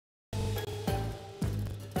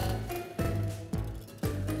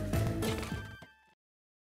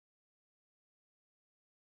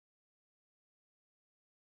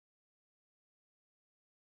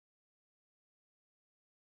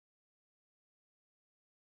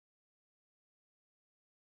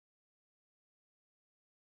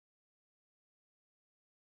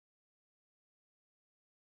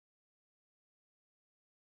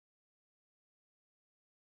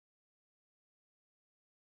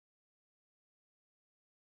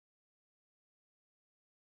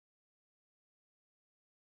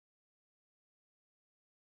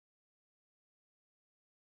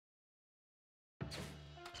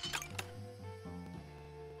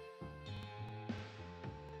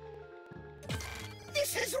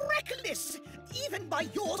This is reckless, even by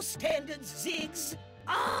your standards, Ziggs.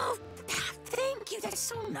 Oh, thank you. That's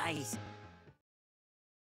so nice.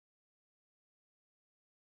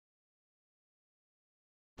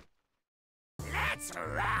 Let's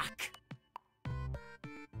rock!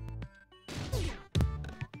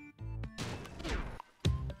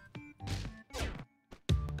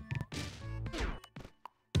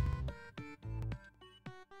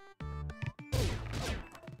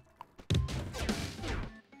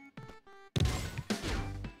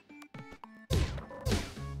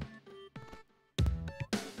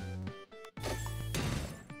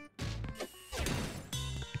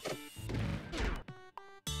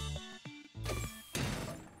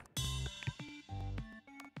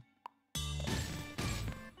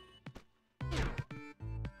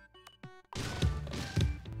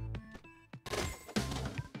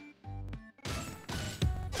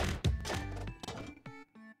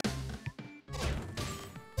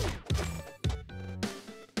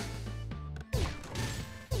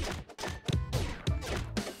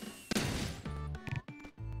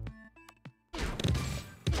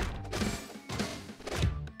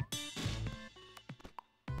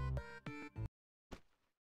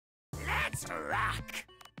 Let's rock!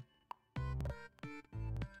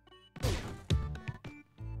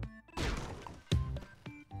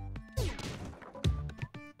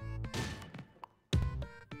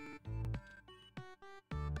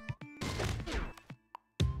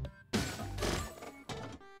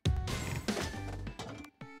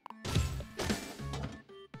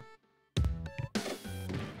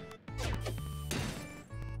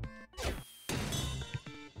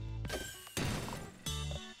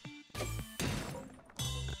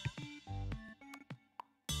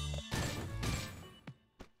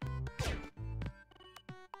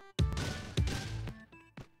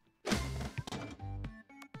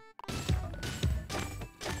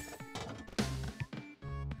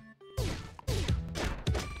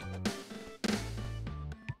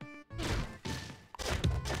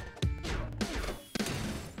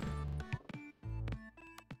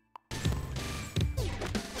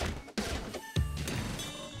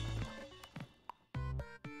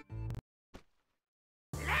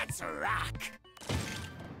 Let's rock!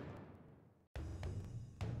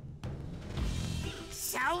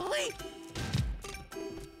 Shall we?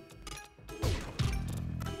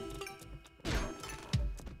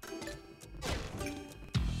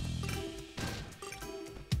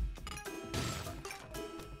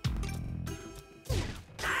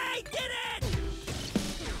 I did it!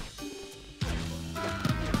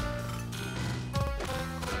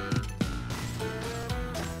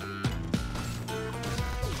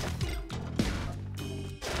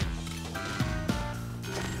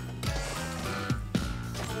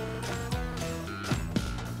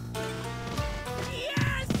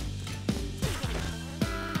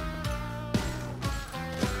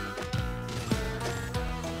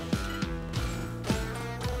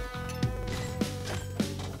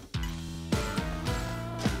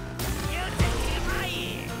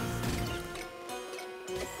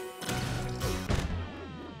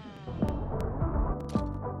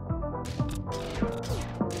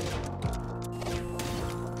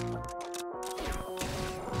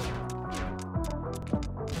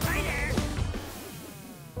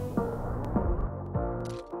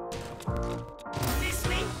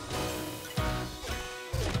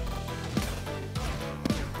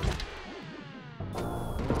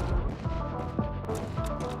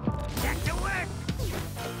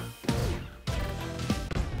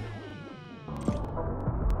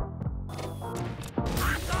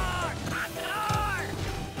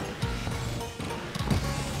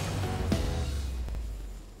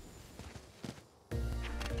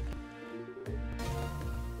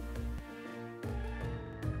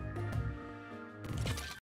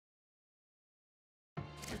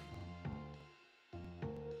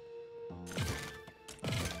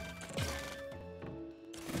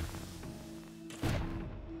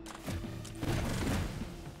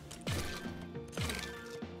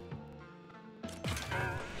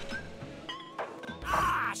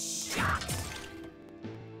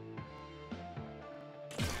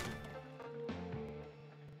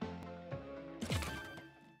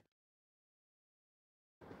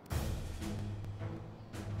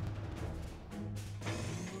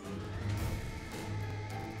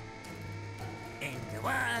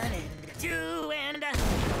 One and two and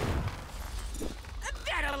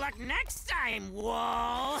better luck next time,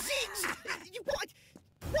 Wall. Ziggs,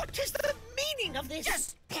 what is the meaning of this?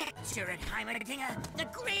 Just picture it, Heimerdinger. The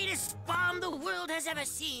greatest bomb the world has ever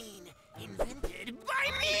seen. Invented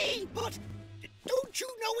by me! But don't you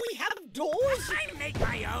know we have doors? I make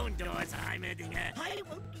my own doors, Heimerdinger. I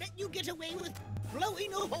won't let you get away with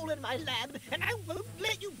blowing a hole in my lab, and I won't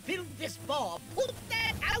let you build this bomb. Put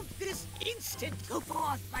that out this instant. Go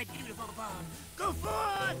forth, my beautiful bomb. Go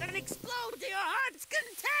forth and explode to your heart's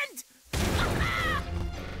content.